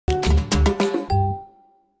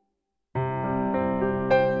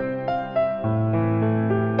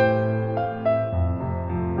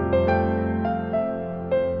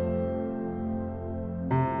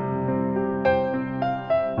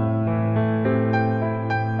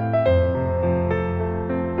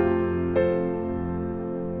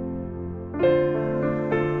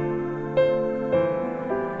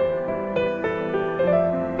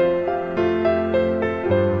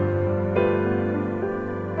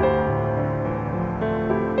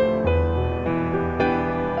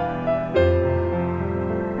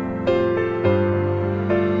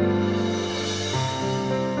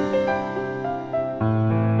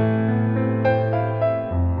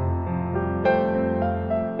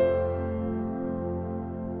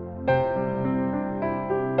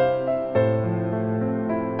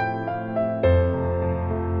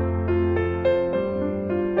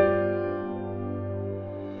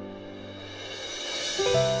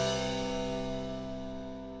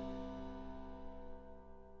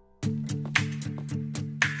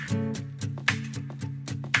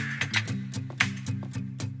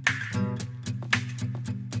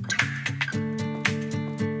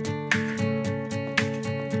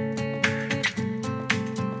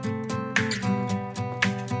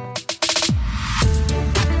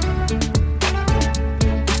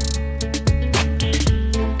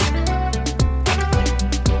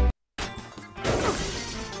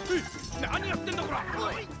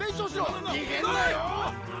没收手，你给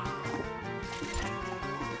我！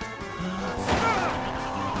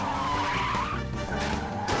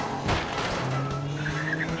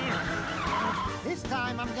 This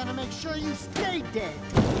time I'm gonna make sure you stay dead.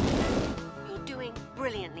 You're doing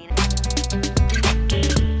brilliantly.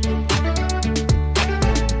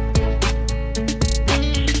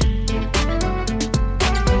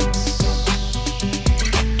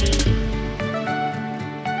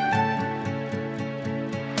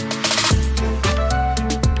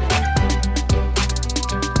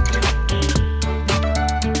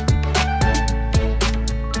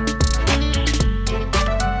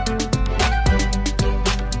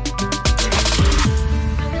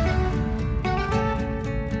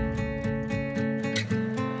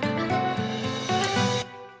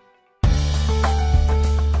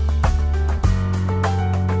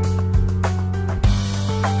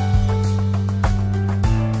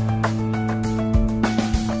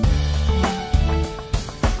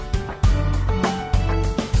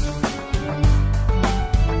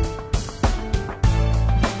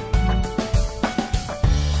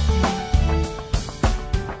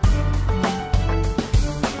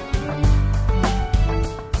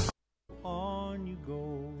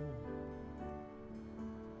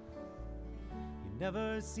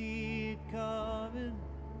 Never see it coming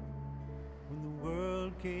when the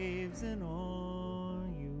world caves in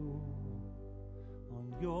on you,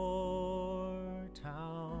 on your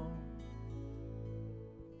town.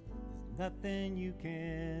 There's nothing you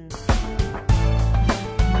can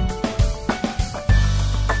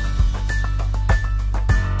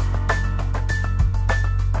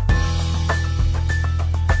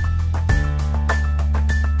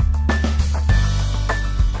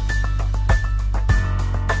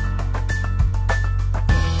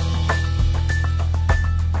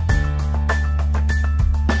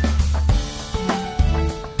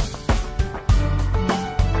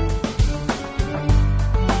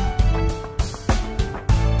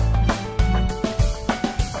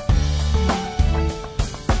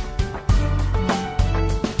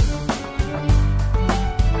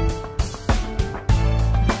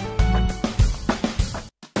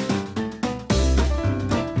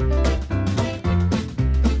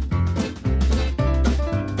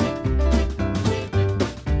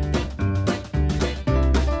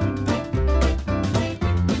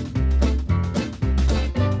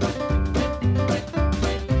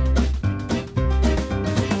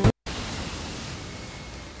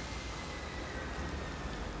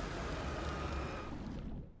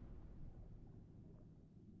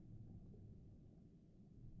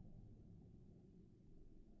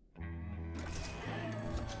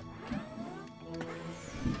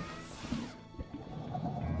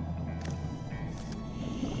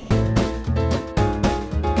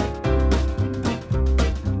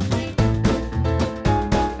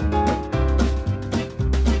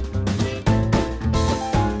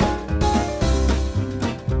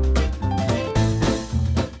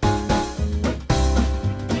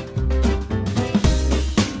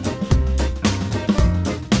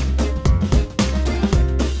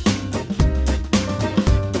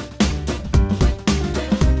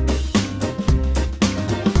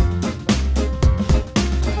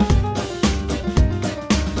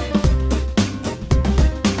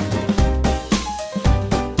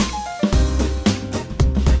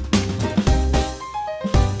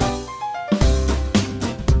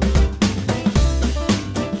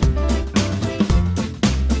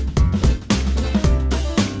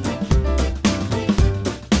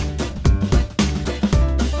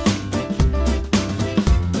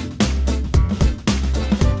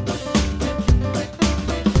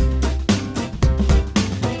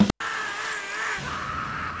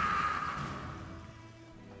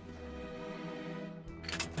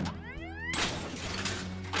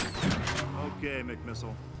Okay,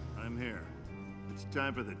 McMissile, I'm here. It's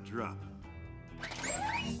time for the drop.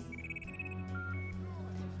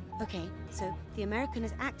 Okay, so the American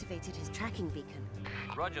has activated his tracking beacon.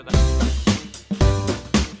 Roger that.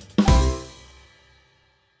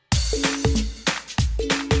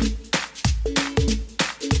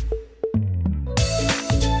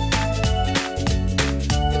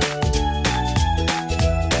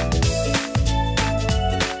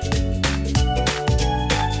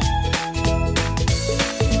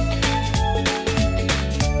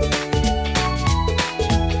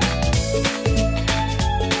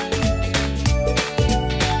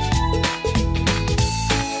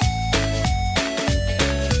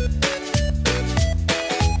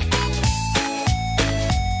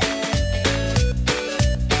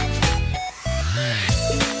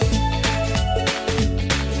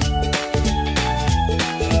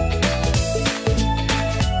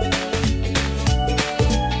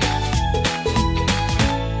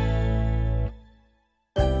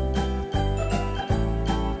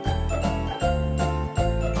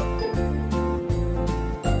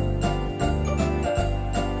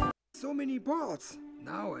 parts.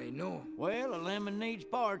 Now I know. Well, a lemon needs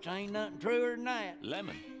parts. Ain't nothing truer than that.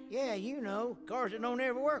 Lemon. Yeah, you know, cars that don't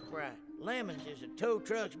ever work right. Lemons is a tow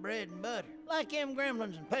truck's bread and butter. Like them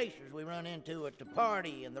gremlins and pacers we run into at the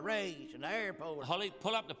party and the race and the airport. Holly,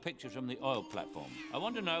 pull up the pictures from the oil platform. I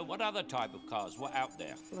want to know what other type of cars were out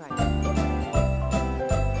there. Right.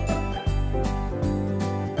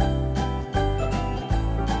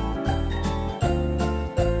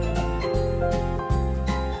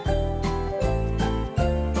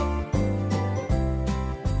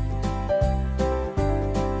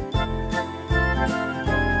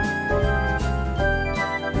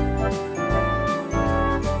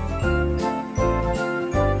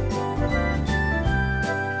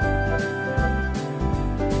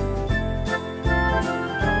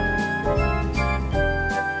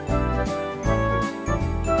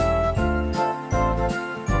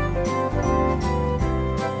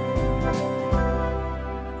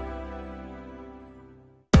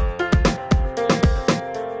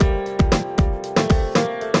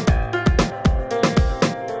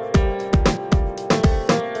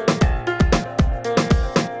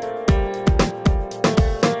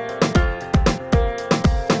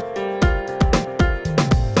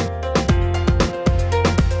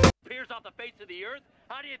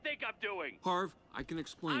 How do you think I'm doing? Harv, I can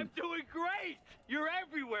explain. I'm doing great! You're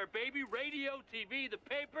everywhere, baby. Radio, TV, the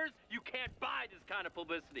papers. You can't buy this kind of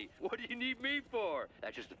publicity. What do you need me for?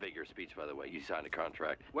 That's just a figure of speech, by the way. You signed a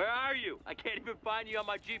contract. Where are you? I can't even find you on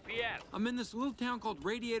my GPS. I'm in this little town called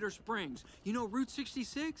Radiator Springs. You know Route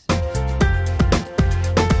 66?